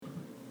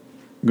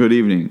Good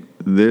evening.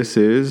 This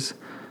is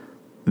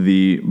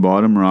the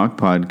Bottom Rock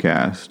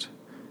Podcast.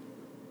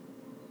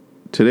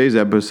 Today's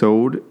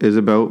episode is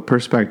about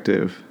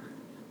perspective.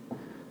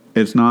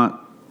 It's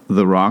not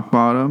the rock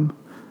bottom,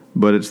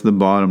 but it's the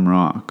bottom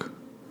rock.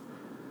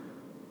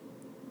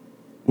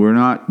 We're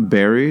not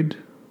buried,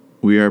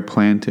 we are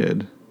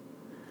planted.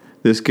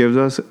 This gives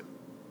us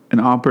an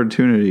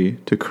opportunity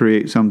to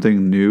create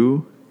something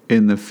new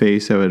in the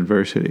face of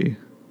adversity.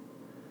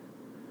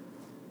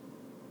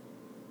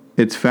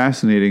 It's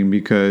fascinating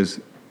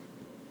because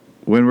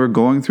when we're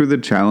going through the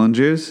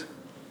challenges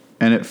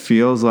and it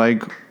feels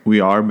like we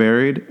are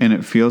buried and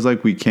it feels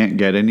like we can't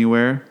get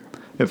anywhere,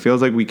 it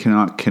feels like we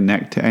cannot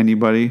connect to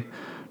anybody,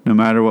 no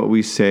matter what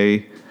we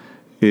say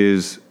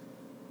is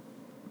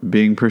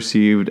being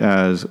perceived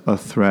as a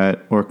threat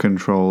or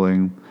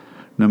controlling,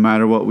 no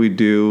matter what we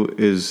do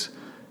is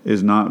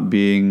not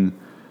being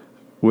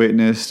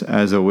witnessed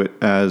as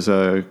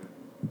a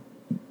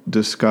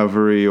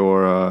discovery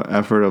or a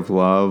effort of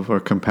love or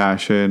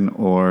compassion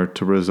or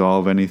to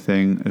resolve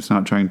anything. It's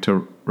not trying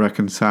to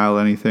reconcile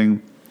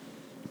anything.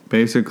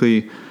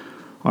 Basically,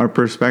 our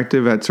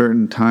perspective at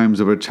certain times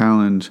of a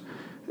challenge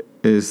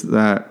is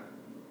that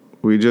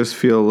we just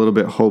feel a little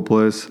bit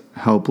hopeless,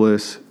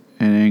 helpless,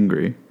 and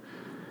angry.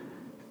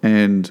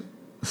 And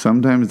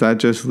sometimes that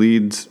just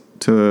leads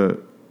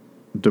to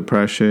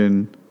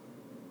depression,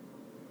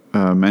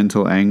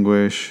 mental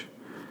anguish,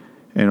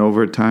 and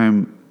over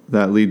time,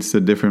 that leads to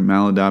different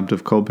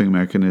maladaptive coping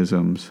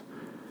mechanisms.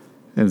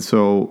 And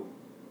so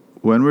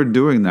when we're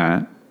doing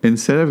that,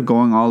 instead of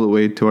going all the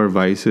way to our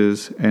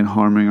vices and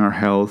harming our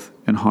health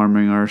and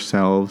harming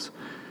ourselves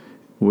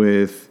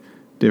with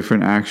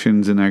different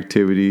actions and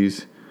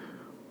activities,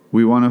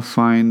 we want to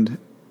find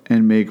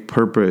and make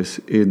purpose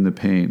in the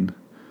pain.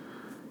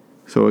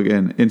 So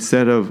again,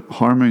 instead of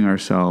harming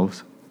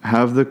ourselves,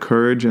 have the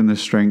courage and the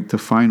strength to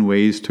find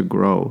ways to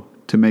grow,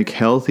 to make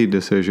healthy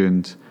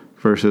decisions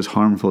versus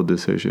harmful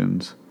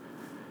decisions.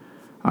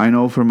 I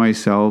know for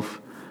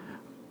myself,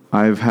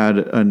 I've had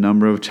a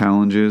number of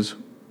challenges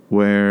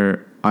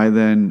where I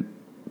then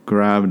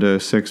grabbed a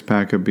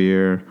 6-pack of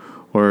beer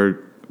or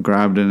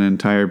grabbed an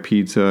entire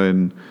pizza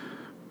and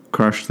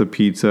crushed the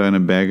pizza and a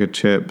bag of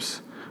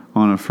chips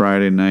on a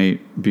Friday night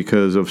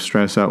because of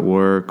stress at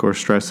work or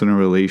stress in a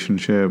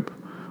relationship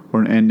or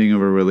an ending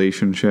of a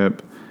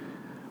relationship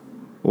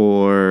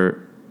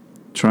or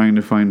trying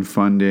to find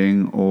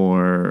funding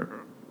or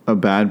a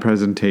bad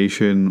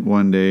presentation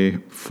one day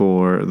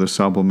for the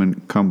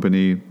supplement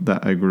company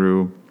that I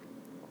grew.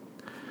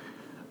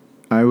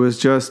 I was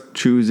just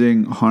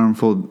choosing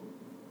harmful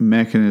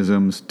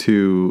mechanisms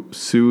to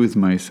soothe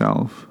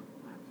myself.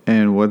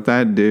 And what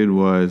that did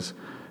was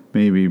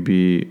maybe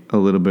be a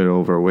little bit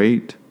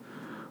overweight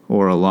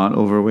or a lot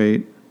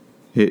overweight.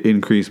 It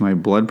increased my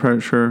blood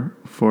pressure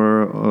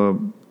for a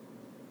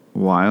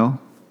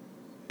while.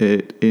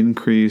 It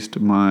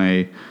increased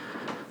my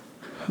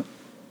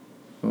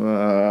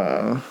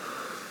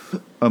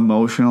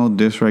emotional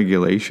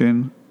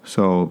dysregulation,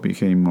 so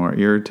became more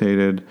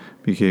irritated,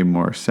 became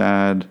more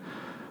sad,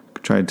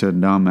 tried to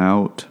numb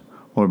out,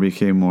 or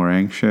became more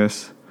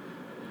anxious,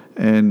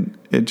 and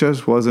it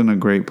just wasn't a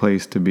great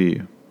place to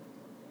be.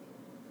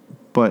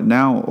 But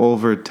now,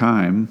 over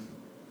time,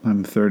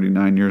 I'm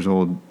 39 years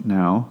old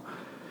now,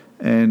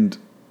 and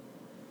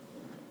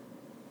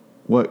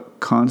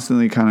what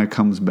constantly kind of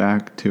comes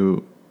back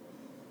to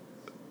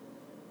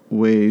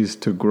ways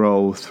to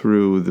grow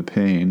through the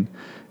pain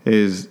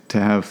is to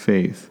have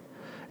faith.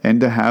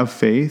 And to have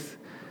faith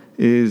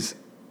is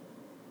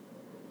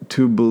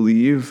to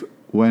believe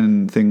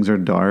when things are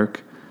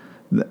dark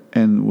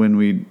and when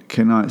we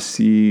cannot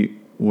see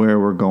where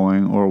we're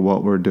going or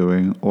what we're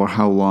doing or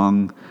how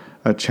long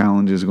a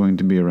challenge is going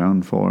to be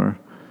around for.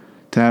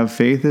 To have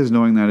faith is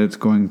knowing that it's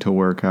going to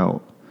work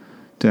out.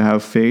 To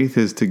have faith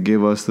is to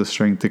give us the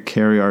strength to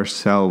carry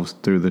ourselves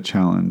through the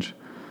challenge,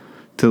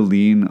 to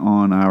lean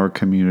on our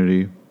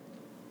community,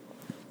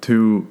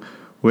 to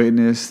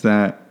witness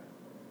that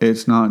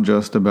it's not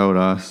just about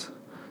us,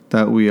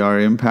 that we are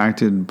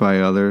impacted by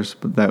others,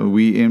 but that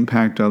we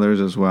impact others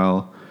as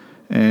well.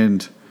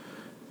 And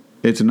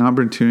it's an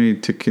opportunity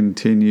to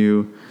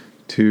continue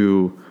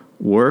to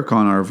work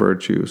on our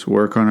virtues,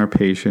 work on our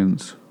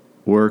patience,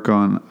 work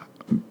on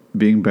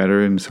being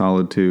better in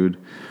solitude,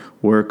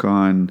 work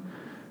on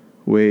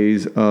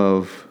ways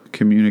of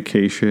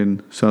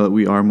communication so that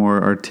we are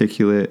more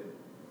articulate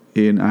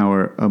in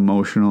our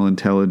emotional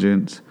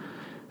intelligence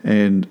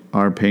and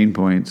our pain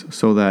points,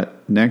 so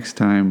that next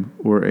time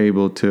we're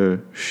able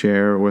to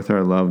share with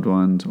our loved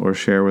ones or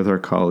share with our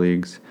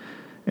colleagues.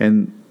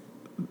 And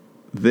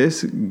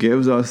this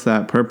gives us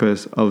that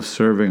purpose of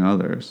serving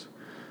others.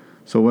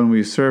 So when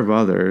we serve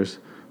others,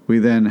 we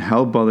then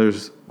help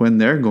others when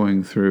they're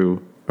going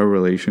through a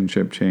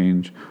relationship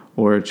change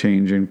or a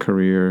change in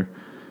career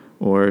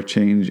or a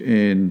change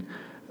in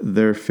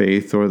their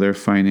faith or their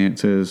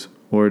finances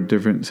or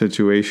different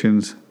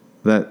situations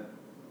that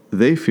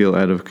they feel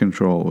out of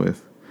control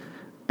with.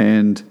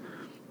 And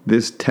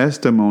this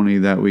testimony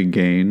that we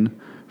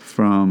gain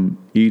from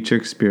each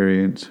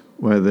experience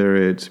whether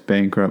it's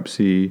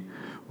bankruptcy,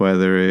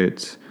 whether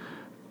it's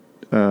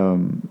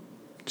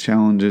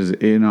challenges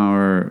in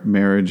our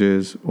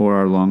marriages or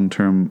our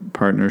long-term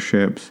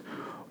partnerships,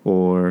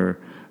 or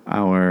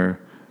our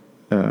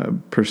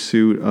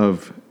pursuit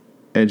of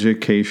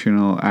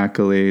educational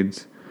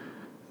accolades.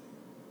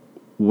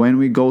 When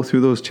we go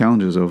through those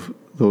challenges of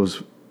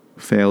those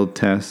failed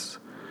tests,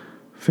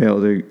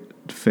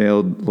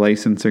 failed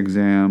license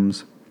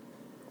exams,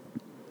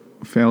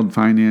 failed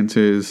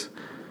finances,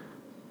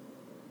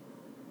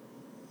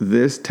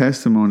 this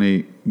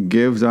testimony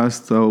gives us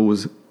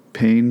those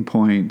pain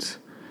points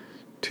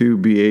to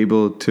be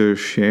able to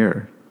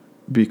share,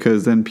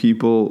 because then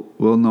people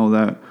will know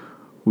that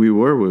we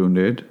were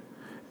wounded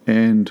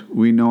and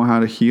we know how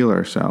to heal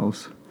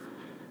ourselves.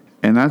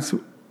 And that's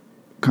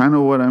kind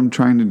of what I'm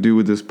trying to do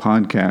with this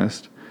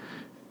podcast.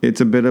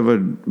 It's a bit of a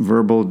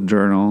verbal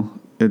journal.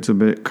 It's a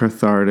bit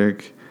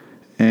cathartic,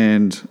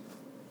 and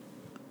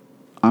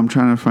I'm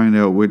trying to find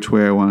out which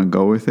way I want to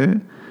go with it.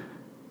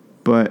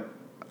 But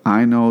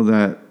I know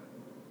that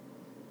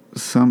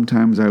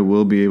sometimes I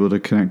will be able to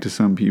connect to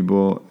some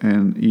people,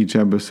 and each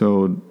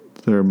episode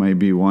there might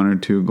be one or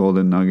two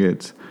golden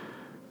nuggets,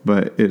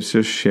 but it's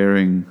just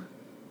sharing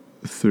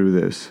through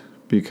this,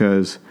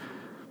 because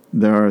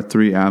there are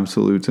three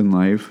absolutes in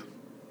life.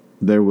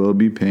 There will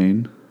be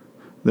pain,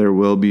 there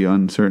will be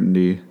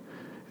uncertainty,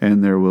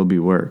 and there will be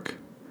work.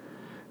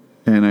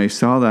 And I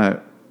saw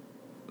that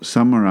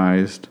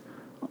summarized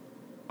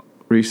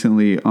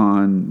recently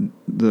on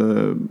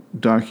the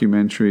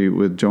documentary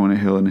with Jonah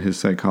Hill and his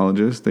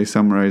psychologist. They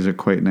summarize it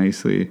quite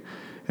nicely,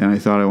 and I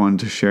thought I wanted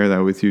to share that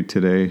with you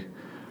today,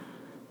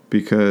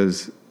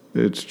 because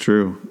it's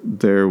true.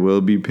 There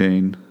will be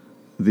pain.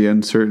 The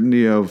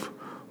uncertainty of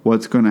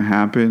what's going to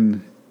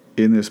happen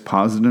in this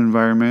positive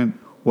environment,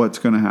 what's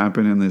going to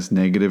happen in this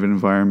negative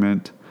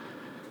environment,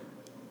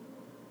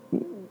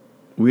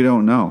 we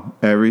don't know.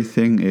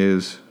 Everything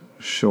is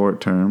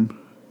short term.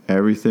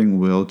 Everything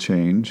will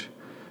change.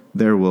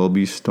 There will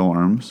be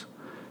storms,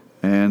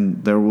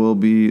 and there will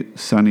be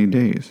sunny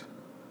days,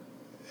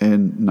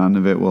 and none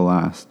of it will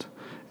last.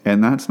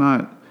 And that's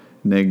not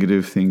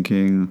negative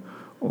thinking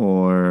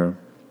or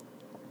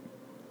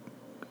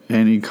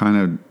any kind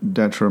of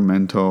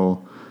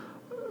detrimental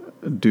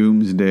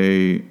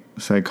doomsday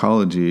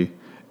psychology.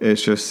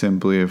 It's just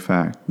simply a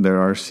fact. There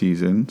are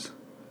seasons,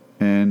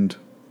 and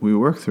we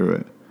work through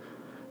it.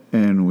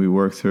 And we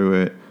work through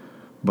it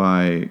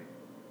by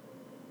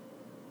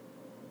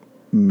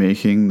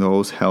making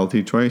those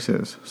healthy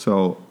choices.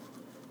 So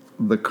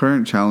the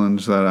current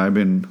challenge that I've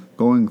been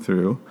going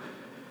through,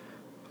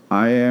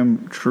 I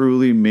am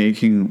truly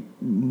making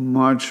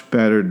much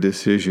better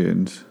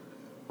decisions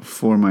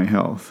for my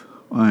health.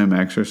 I am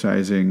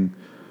exercising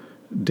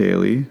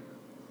daily.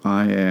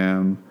 I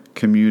am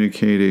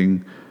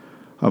communicating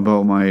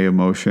about my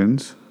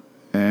emotions,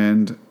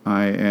 and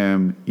I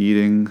am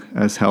eating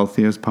as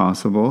healthy as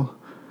possible.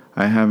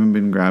 I haven't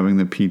been grabbing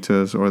the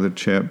pizzas or the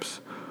chips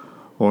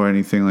or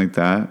anything like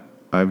that.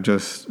 I've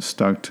just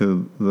stuck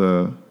to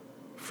the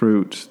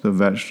fruits, the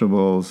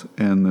vegetables,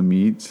 and the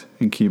meats,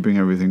 and keeping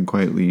everything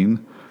quite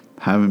lean.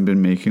 Haven't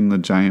been making the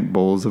giant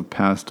bowls of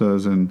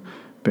pastas and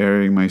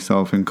burying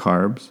myself in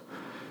carbs,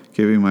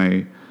 giving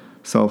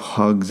myself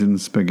hugs in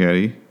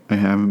spaghetti. I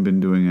haven't been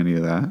doing any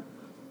of that.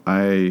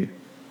 And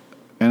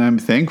I'm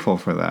thankful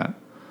for that,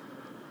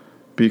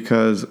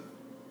 because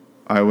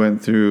I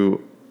went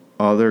through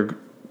other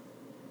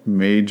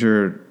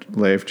major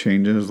life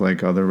changes,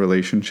 like other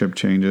relationship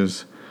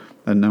changes,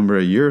 a number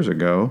of years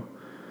ago,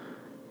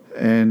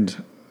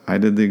 and I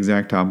did the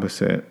exact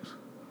opposite.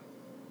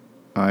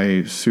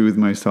 I soothed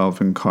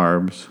myself in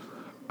carbs.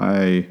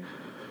 I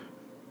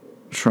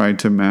tried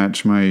to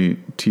match my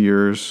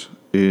tears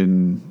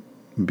in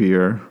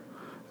beer,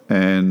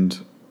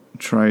 and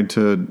tried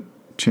to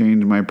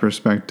change my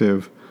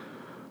perspective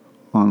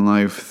on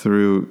life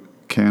through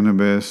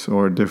cannabis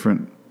or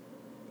different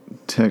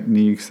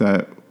techniques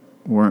that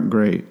weren't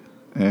great.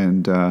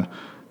 And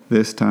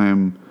this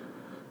time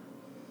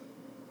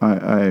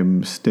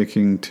I'm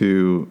sticking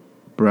to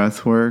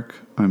breath work.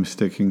 I'm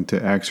sticking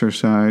to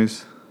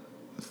exercise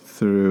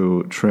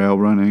through trail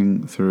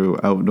running, through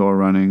outdoor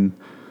running,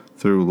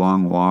 through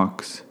long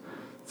walks,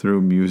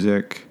 through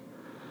music,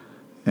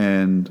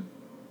 and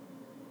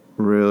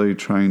really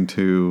trying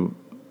to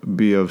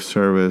be of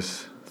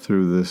service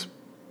through this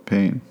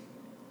pain.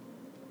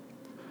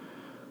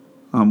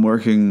 I'm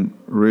working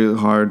really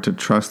hard to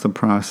trust the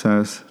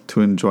process,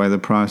 to enjoy the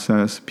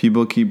process.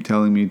 People keep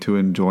telling me to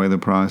enjoy the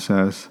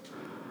process.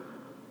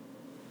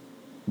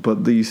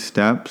 But these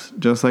steps,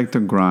 just like the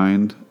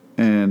grind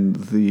and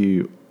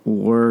the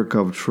work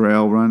of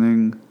trail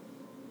running,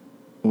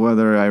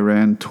 whether I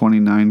ran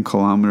 29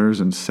 kilometers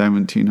and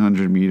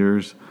 1,700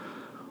 meters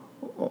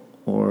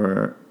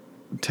or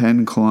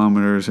 10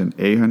 kilometers and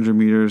 800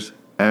 meters,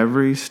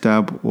 every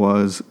step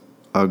was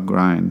a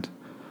grind.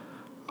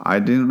 I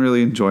didn't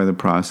really enjoy the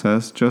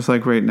process. Just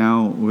like right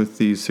now with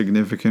these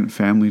significant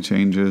family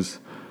changes,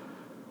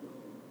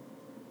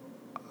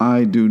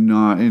 I do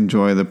not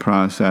enjoy the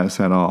process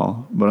at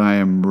all, but I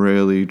am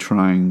really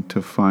trying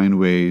to find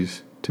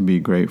ways to be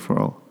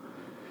grateful.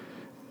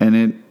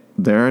 And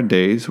there are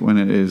days when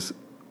it is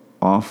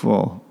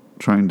awful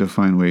trying to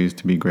find ways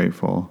to be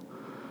grateful,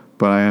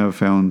 but I have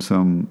found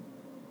some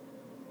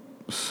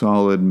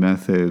solid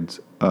methods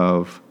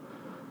of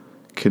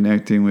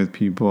connecting with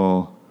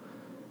people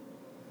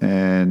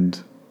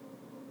and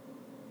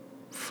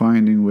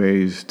finding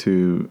ways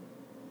to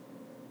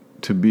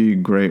be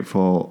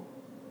grateful,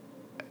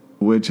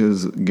 which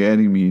is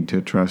getting me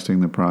to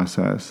trusting the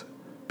process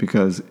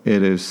because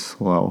it is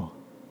slow.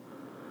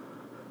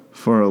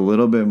 For a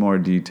little bit more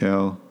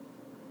detail,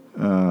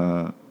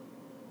 now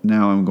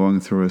I'm going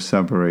through a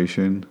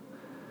separation.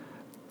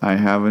 I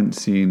haven't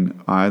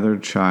seen either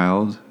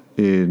child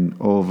in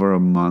over a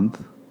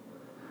month.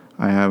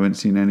 I haven't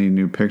seen any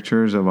new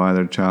pictures of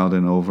either child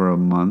in over a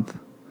month.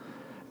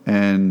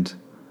 And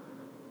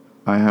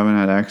I haven't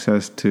had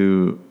access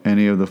to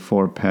any of the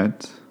 4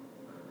 pets.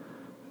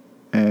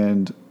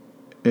 And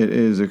it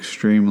is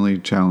extremely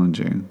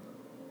challenging.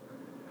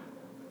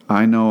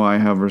 I know I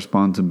have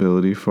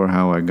responsibility for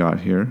how I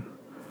got here.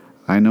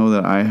 I know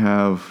that I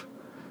have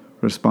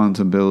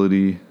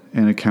responsibility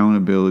and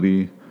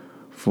accountability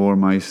for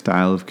my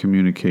style of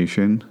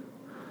communication.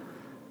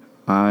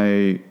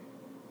 I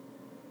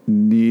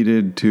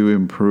needed to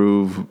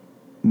improve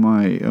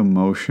my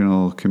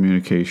emotional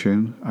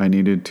communication. I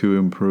needed to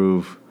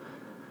improve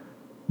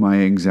my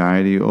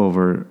anxiety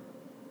over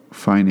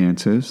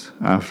finances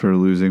after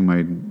losing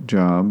my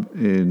job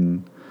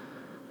in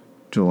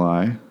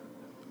July.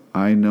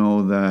 I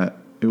know that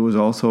it was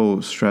also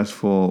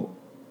stressful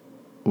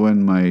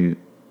when my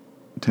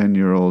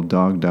 10-year-old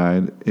dog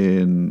died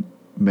in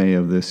May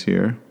of this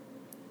year,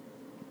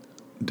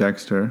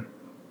 Dexter.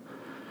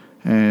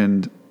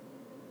 And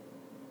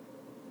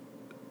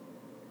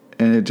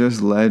it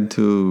just led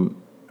to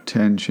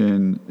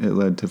tension, it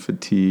led to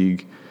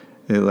fatigue,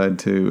 it led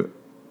to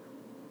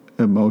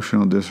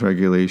emotional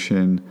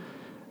dysregulation.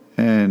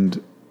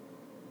 And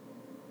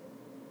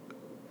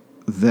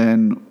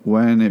then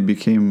when it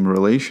became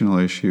relational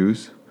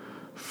issues,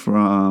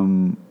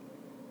 from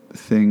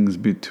things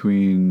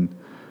between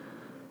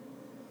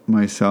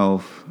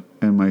myself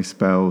and my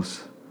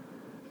spouse,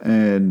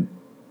 and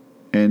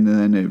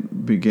then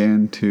it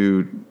began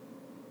to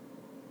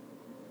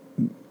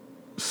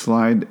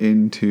slide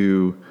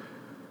into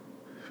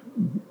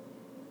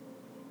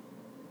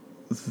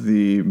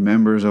the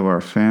members of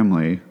our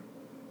family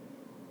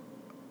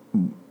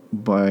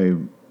by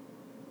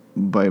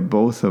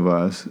both of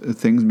us,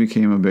 things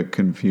became a bit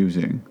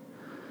confusing.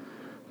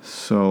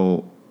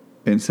 So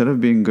instead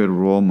of being good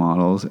role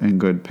models and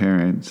good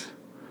parents,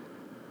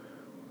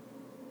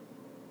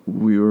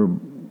 we were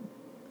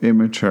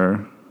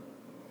immature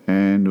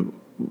and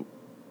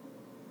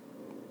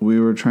we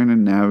were trying to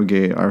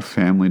navigate our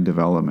family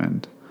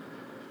development.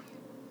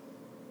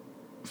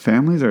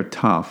 Families are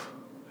tough,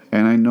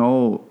 and I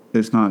know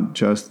it's not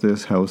just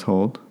this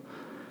household.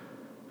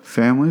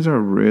 Families are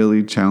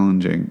really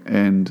challenging,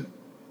 and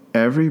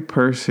every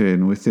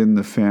person within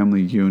the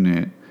family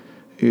unit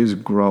is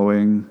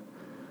growing,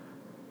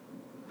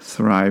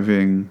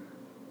 thriving,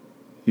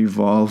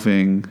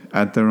 evolving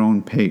at their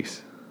own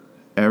pace.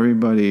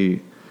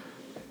 Everybody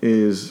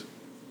is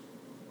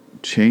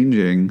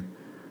changing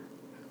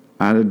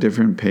at a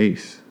different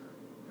pace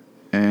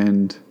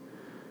and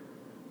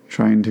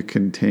trying to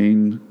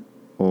contain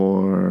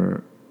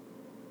or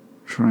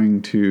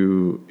trying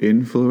to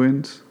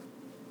influence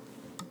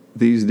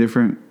these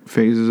different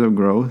phases of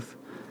growth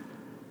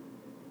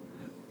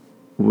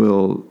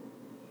will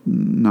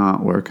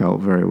not work out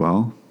very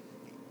well.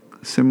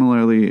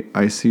 Similarly,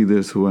 I see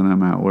this when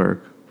I'm at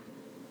work.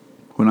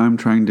 When I'm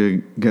trying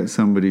to get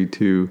somebody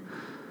to,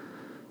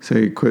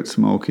 say, quit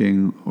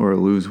smoking or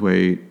lose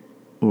weight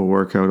or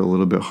work out a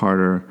little bit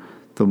harder,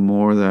 the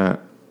more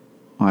that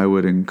I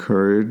would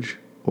encourage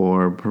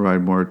or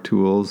provide more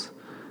tools,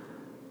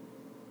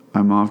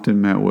 I'm often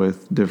met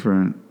with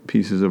different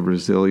pieces of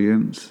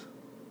resistance.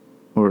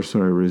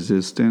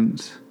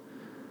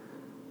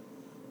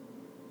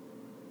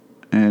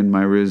 And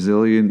my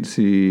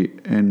resiliency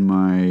and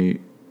my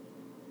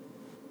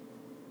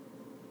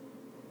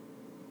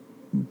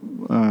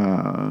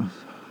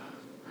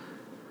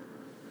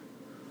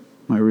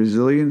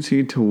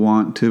resiliency to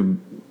want to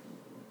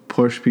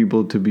push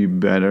people to be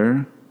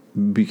better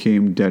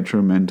became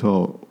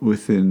detrimental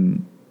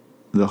within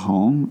the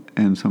home,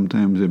 and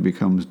sometimes it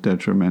becomes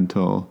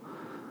detrimental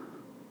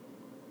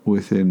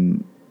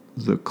within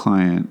the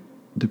client,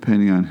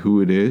 depending on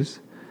who it is,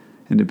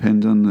 and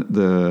depends on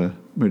the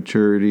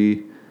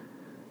maturity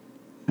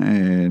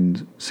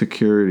and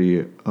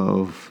security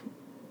of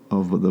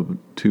the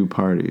two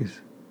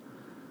parties.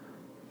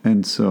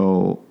 And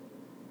so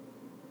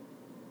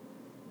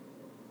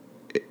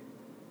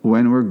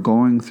when we're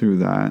going through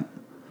that,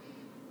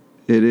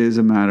 it is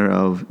a matter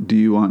of, do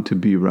you want to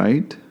be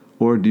right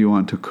or do you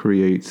want to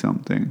create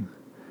something?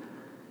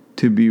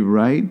 To be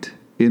right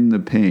in the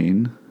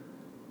pain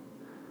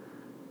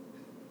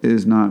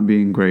is not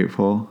being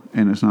grateful,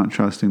 and it's not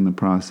trusting the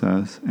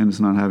process, and it's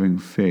not having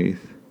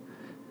faith.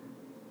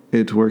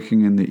 It's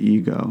working in the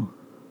ego.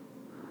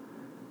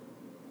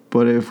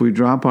 But if we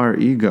drop our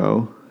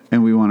ego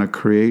and we want to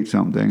create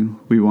something,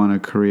 we want to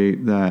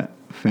create that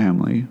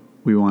family,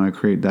 we want to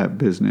create that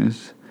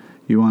business,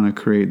 you want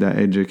to create that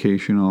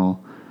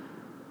educational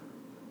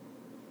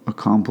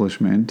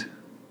accomplishment,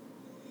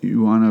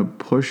 you want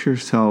to push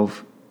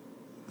yourself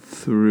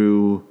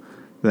through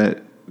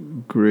that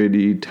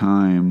gritty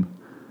time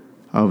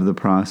of the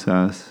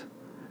process.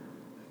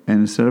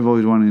 And instead of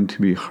always wanting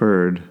to be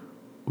heard,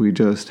 we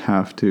just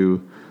have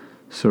to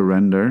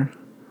surrender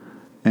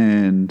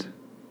and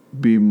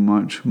be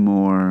much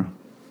more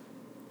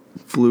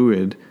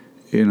fluid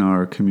in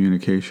our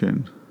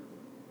communication.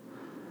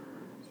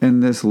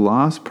 And this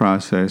loss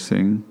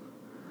processing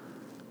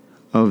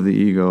of the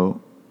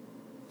ego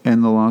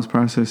and the loss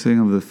processing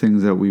of the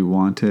things that we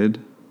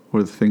wanted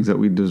or the things that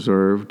we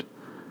deserved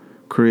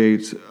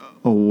creates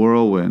a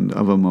whirlwind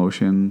of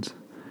emotions.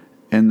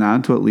 And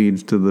that's what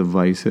leads to the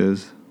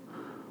vices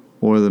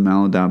or the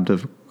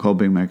maladaptive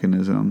coping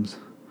mechanisms.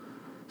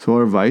 So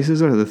our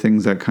vices are the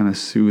things that kind of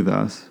soothe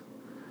us.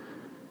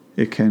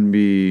 It can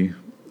be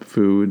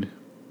food,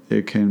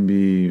 it can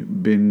be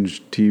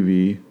binge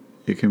TV,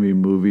 it can be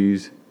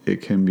movies,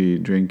 it can be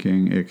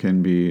drinking, it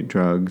can be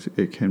drugs,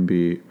 it can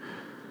be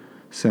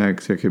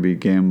sex, it could be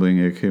gambling,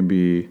 it could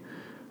be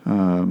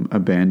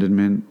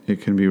abandonment,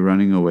 it can be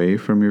running away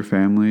from your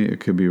family, it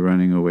could be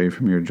running away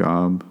from your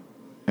job,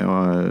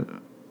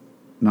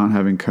 not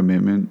having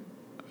commitment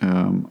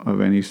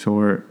of any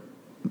sort.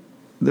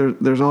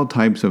 There's all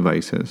types of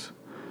vices.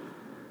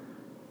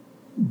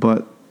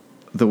 But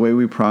the way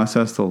we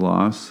process the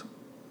loss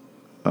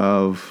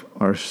of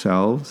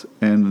ourselves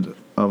and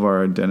of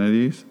our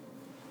identities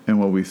and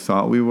what we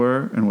thought we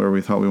were and where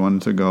we thought we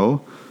wanted to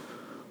go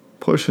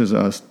pushes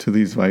us to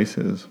these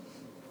vices.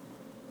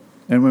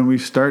 And when we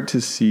start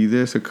to see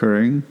this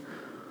occurring,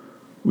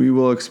 we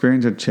will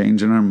experience a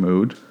change in our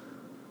mood.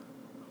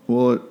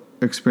 We'll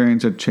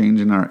experience a change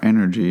in our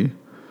energy,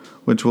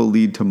 which will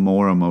lead to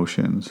more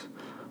emotions,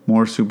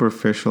 more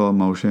superficial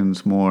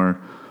emotions, more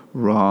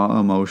raw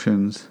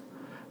emotions.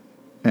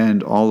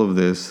 And all of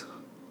this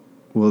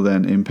will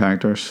then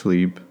impact our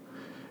sleep.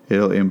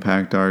 It'll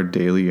impact our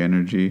daily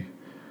energy.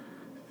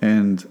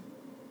 And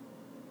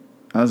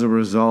as a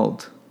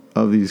result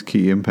of these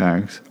key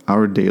impacts,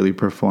 our daily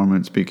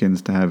performance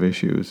begins to have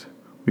issues.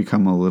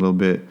 Become a little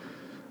bit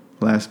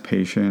less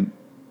patient,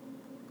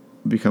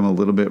 become a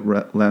little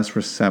bit less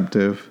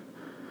receptive,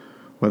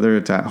 whether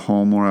it's at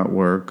home or at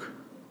work.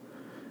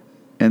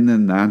 And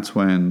then that's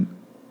when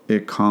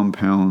it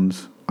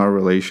compounds our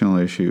relational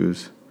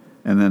issues,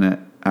 and then it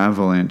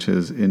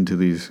avalanches into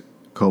these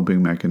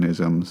coping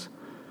mechanisms.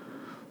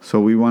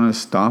 So we want to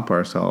stop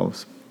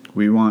ourselves.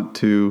 We want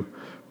to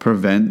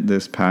prevent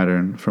this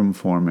pattern from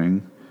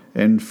forming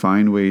and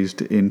find ways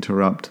to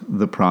interrupt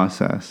the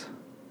process.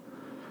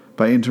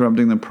 By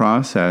interrupting the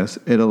process,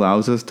 it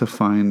allows us to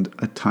find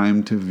a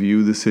time to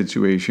view the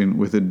situation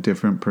with a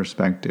different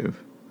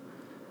perspective.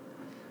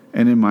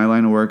 And in my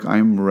line of work,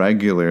 I'm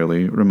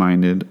regularly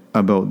reminded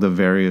about the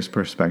various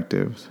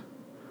perspectives.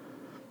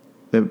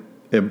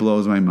 It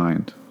blows my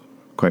mind,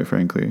 quite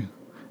frankly.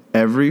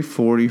 Every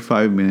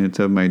 45 minutes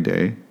of my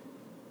day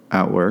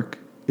at work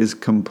is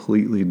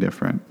completely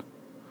different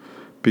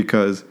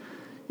because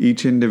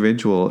each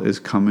individual is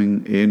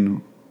coming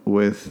in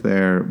with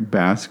their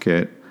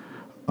basket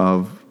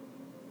of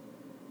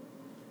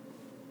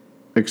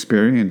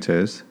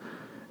experiences,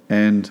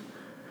 and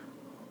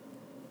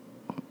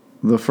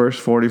the first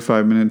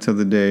 45 minutes of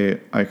the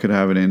day, I could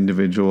have an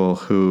individual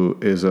who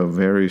is a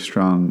very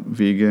strong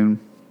vegan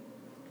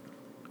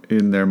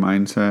in their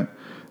mindset.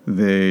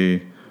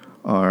 They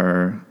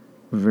are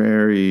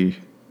very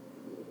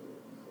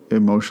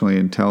emotionally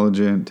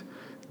intelligent.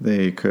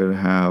 They could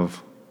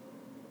have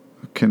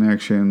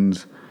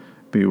connections,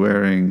 be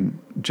wearing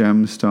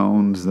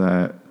gemstones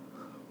that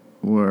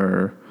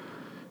were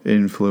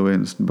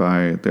influenced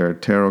by their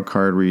tarot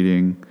card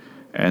reading.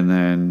 And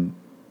then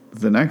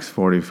the next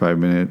 45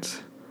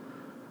 minutes,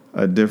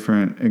 a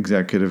different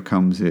executive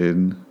comes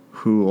in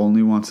who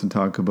only wants to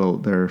talk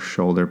about their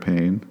shoulder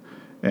pain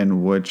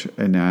and which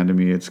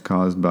anatomy it's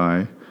caused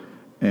by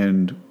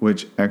and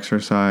which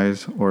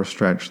exercise or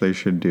stretch they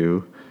should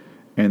do.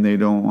 And they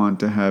don't want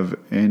to have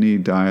any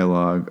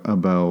dialogue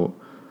about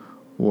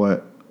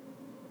what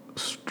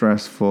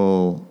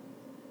stressful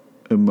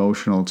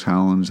emotional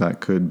challenge that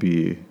could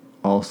be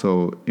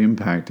also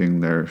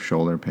impacting their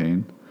shoulder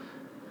pain.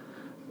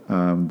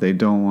 They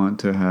don't want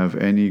to have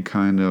any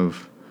kind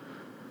of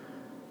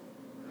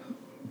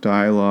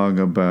dialogue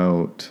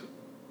about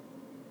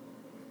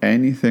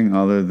anything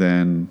other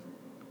than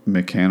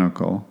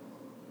mechanical.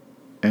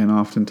 And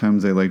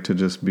oftentimes they like to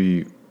just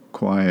be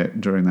quiet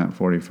during that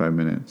 45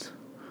 minutes.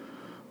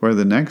 Where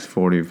the next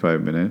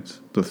 45 minutes,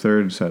 the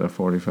third set of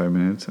 45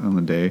 minutes on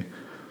the day,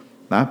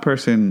 that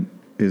person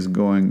is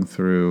going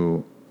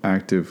through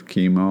active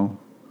chemo.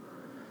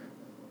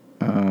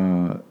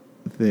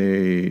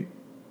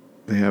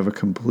 they have a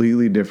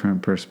completely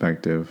different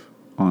perspective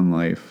on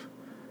life.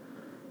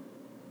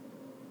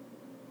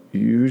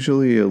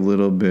 Usually a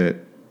little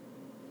bit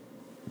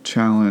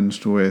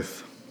challenged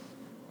with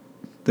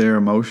their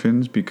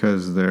emotions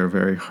because they're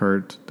very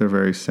hurt, they're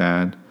very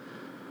sad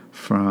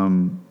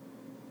from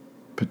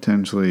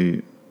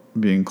potentially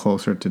being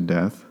closer to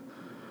death.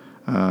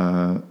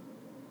 And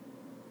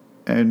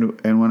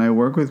when I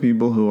work with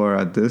people who are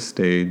at this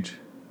stage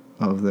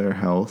of their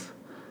health,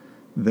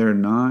 they're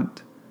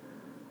not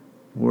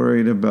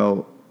worried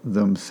about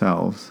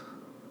themselves.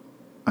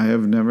 I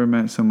have never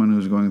met someone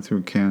who's going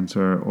through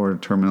cancer or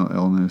terminal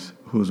illness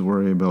who's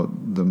worried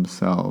about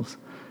themselves.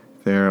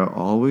 They're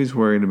always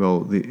worried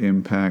about the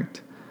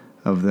impact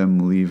of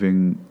them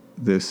leaving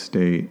this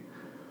state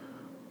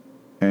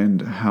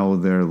and how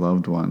their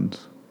loved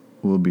ones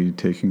will be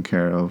taken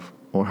care of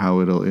or how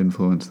it'll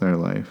influence their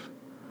life.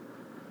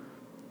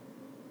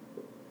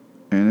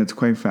 And it's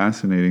quite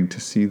fascinating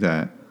to see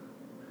that.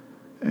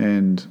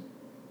 And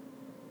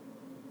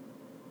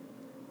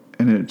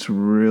it's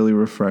really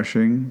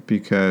refreshing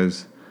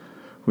because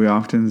we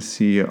often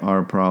see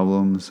our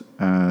problems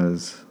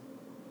as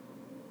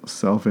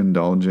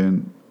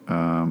self-indulgent,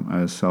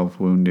 as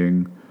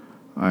self-wounding.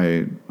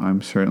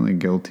 I'm certainly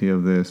guilty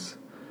of this.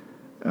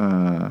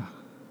 And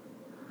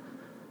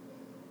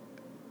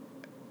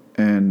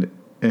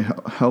it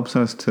helps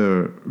us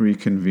to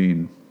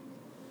reconvene.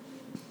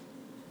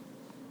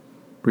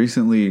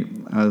 Recently,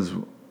 as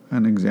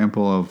an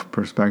example of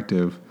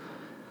perspective,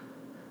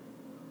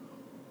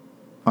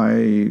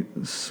 I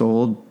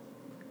sold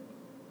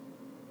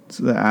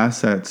the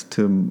assets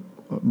to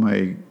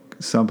my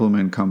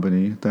supplement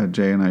company that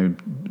Jay and I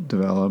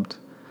developed,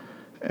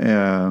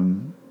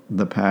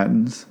 the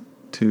patents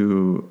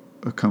to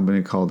a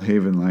company called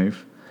Haven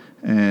Life.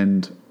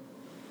 And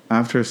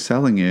after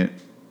selling it,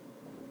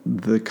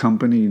 the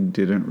company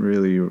didn't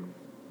really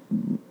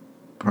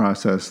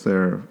process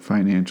their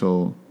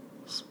financials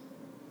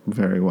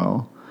very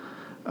well.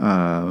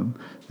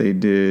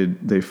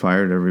 They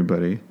fired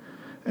everybody.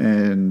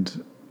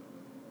 And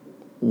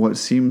what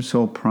seemed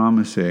so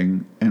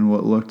promising and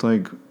what looked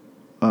like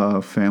a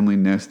family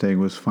nest egg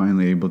was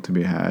finally able to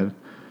be had,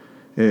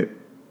 it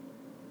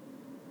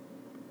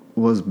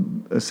was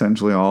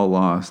essentially all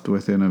lost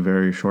within a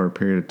very short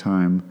period of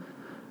time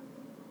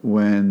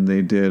when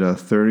they did a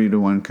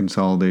 30-to-1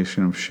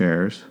 consolidation of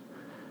shares.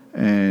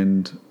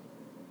 And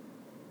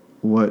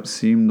what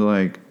seemed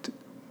like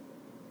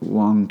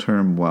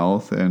long-term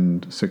wealth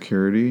and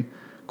security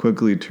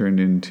quickly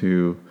turned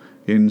into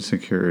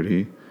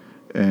insecurity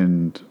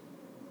and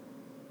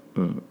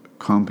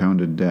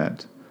compounded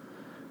debt.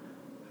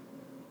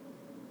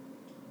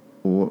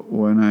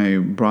 When I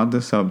brought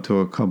this up to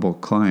a couple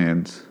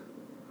clients,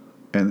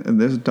 and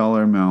this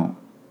dollar amount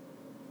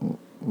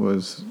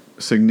was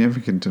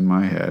significant in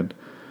my head,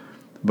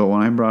 but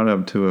when I brought it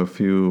up to a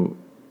few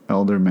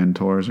elder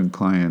mentors and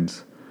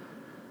clients,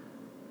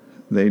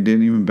 they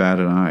didn't even bat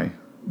an eye.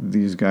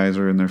 These guys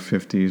are in their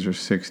 50s or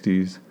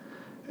 60s,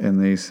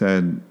 and they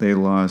said they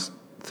lost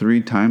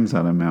 3 times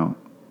that amount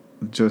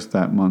just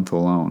that month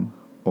alone.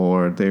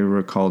 Or they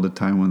recalled a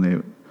time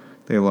when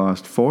they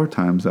lost 4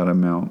 times that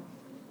amount.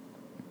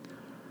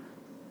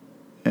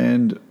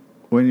 And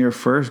when you're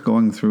first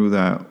going through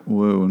that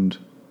wound,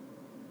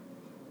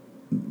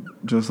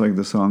 just like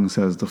the song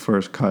says, the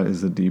first cut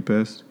is the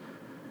deepest.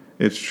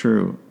 It's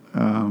true.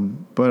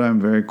 But I'm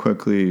very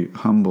quickly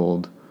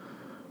humbled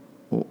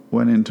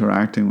when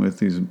interacting with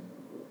these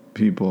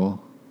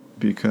people,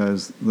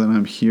 because then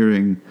I'm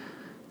hearing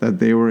that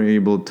they were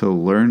able to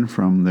learn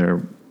from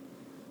their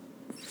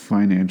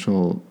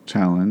financial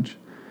challenge,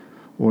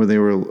 or they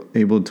were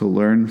able to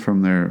learn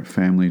from their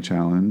family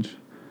challenge,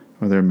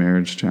 or their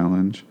marriage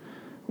challenge,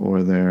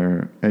 or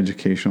their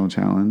educational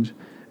challenge,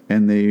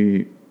 and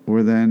they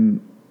were then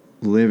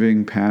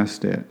living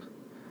past it.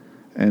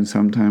 And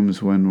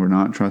sometimes when we're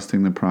not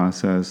trusting the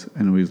process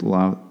and we've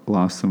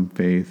lost some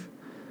faith,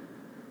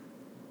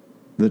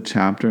 the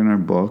chapter in our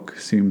book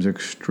seems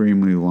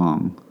extremely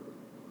long.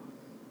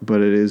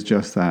 But it is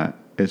just that.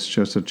 It's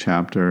just a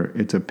chapter.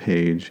 It's a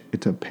page.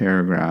 It's a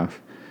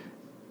paragraph.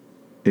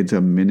 It's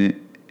a minute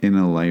in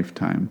a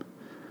lifetime.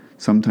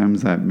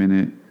 Sometimes that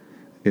minute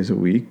is a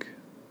week.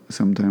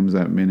 Sometimes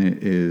that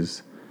minute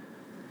is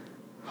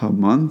a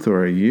month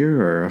or a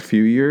year or a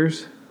few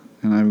years.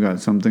 And I've got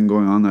something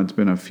going on that's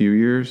been a few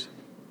years.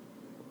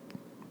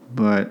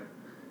 But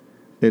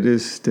it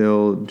is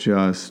still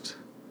just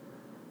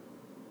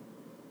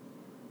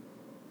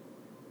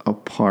a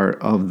part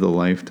of the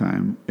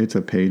lifetime. It's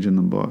a page in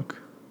the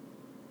book.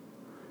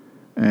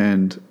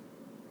 And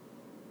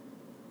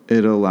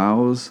it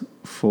allows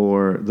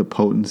for the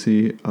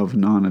potency of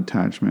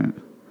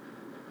non-attachment.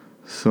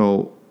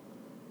 So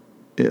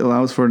it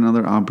allows for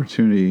another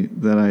opportunity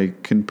that I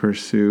can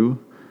pursue,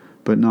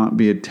 but not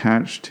be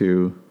attached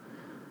to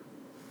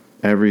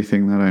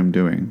everything that I'm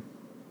doing.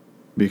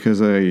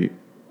 Because I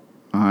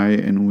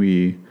and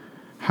we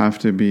have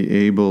to be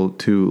able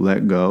to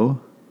let go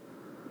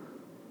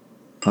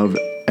of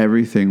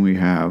everything we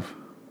have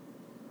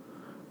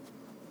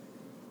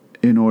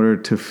in order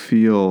to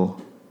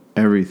feel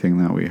everything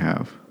that we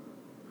have.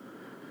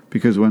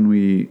 Because when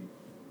we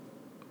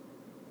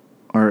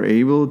are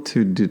able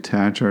to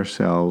detach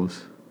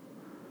ourselves,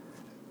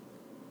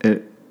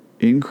 it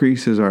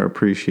increases our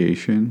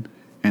appreciation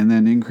and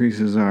then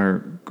increases our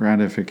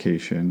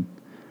gratification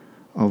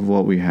of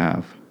what we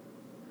have.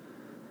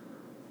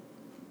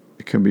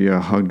 It could be a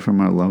hug from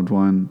our loved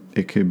one.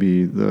 It could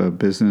be the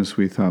business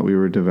we thought we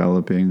were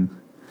developing.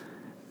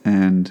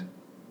 And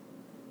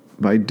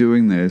by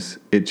doing this,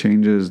 it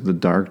changes the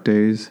dark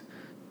days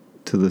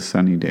to the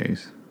sunny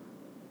days.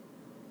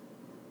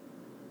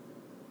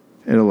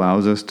 It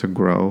allows us to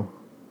grow.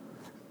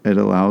 It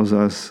allows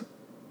us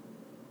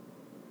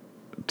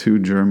to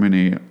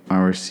germinate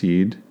our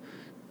seed,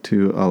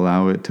 to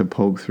allow it to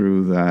poke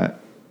through that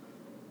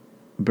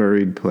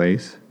buried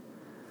place.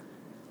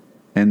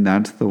 And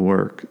that's the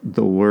work.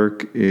 The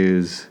work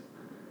is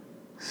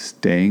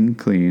staying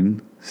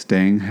clean,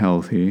 staying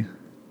healthy,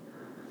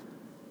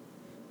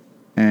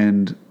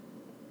 and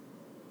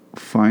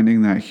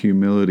finding that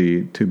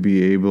humility to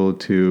be able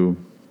to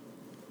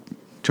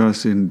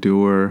just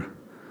endure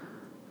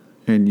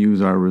and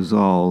use our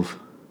resolve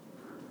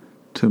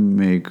to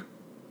make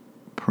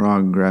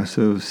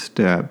progressive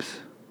steps.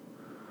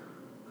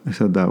 I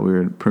said that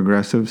weird.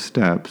 Progressive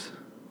steps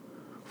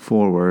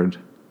forward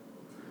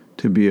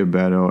to be a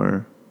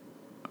better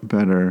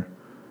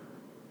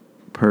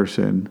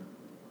person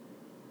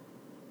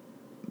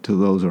to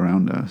those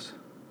around us.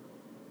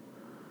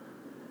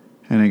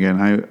 And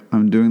again,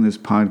 I'm doing this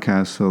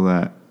podcast so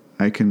that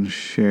I can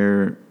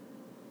share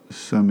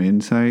some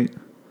insight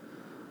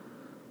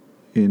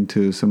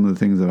into some of the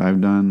things that I've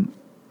done.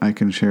 I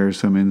can share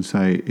some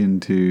insight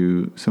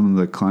into some of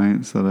the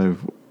clients that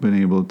I've been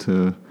able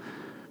to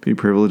be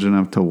privileged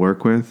enough to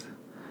work with,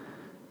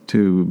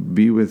 to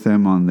be with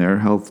them on their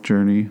health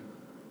journey.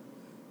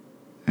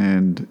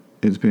 And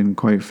it's been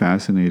quite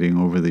fascinating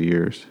over the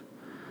years.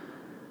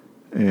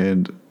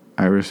 And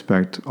I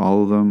respect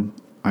all of them.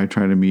 I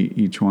try to meet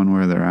each one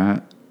where they're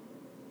at.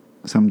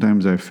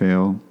 Sometimes I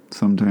fail.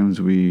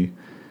 Sometimes we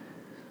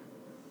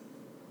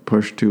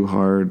push too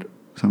hard.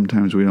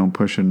 Sometimes we don't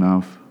push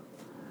enough.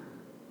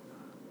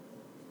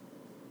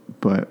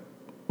 But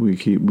we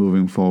keep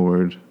moving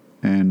forward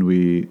and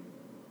we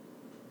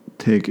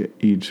take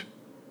each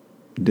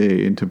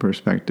day into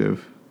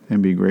perspective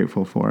and be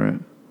grateful for it.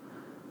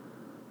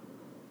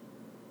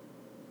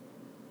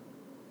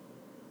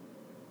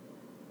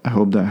 I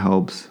hope that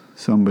helps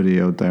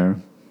somebody out there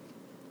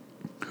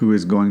who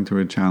is going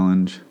through a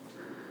challenge.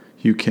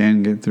 You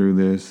can get through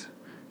this.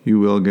 You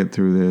will get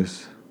through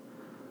this.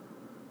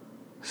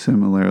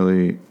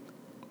 Similarly,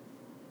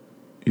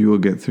 you will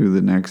get through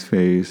the next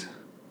phase.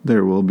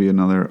 There will be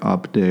another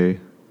up day.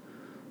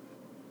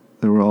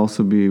 There will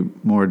also be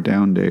more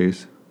down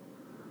days.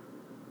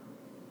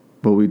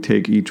 But we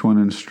take each one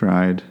in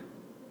stride.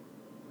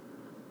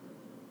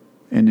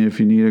 And if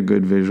you need a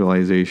good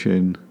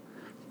visualization,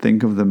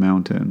 think of the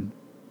mountain.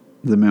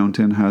 The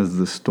mountain has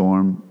the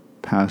storm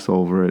pass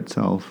over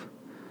itself.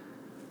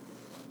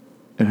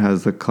 It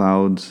has the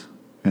clouds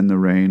and the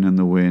rain and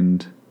the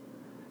wind.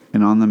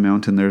 And on the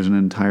mountain, there's an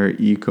entire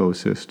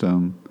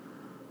ecosystem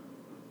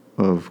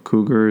of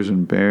cougars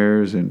and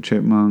bears and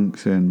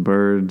chipmunks and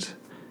birds.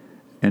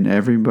 And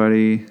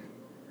everybody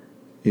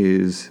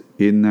is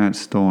in that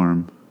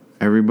storm.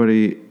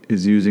 Everybody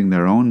is using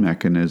their own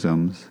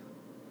mechanisms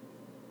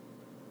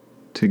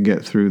to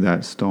get through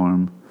that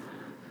storm.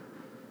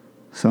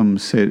 Some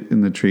sit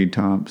in the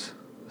treetops,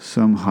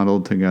 some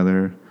huddle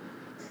together,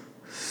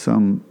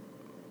 some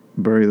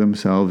bury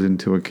themselves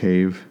into a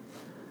cave,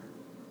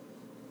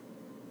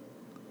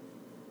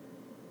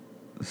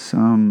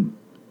 some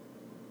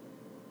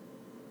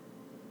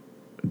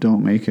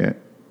don't make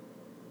it,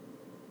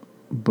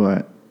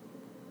 but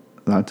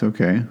that's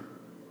okay.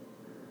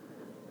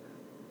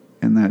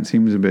 And that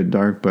seems a bit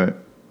dark,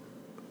 but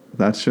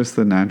that's just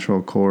the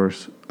natural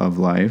course of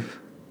life.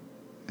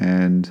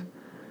 And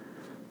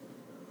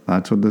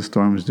that's what the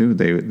storms do.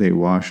 They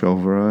wash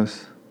over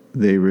us.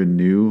 They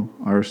renew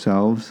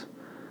ourselves.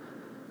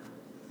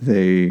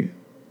 They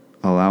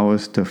allow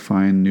us to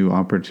find new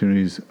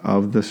opportunities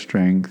of the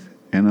strength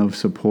and of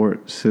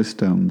support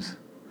systems.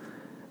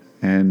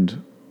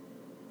 And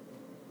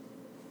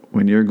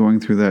when you're going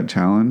through that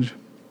challenge,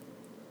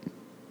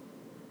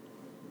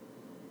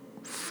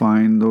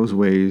 find those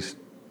ways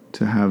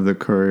to have the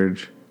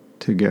courage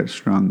to get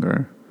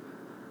stronger.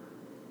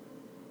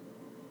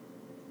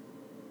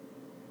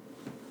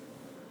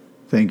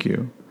 Thank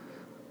you.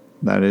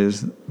 That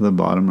is the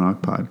Bottom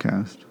Rock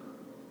Podcast.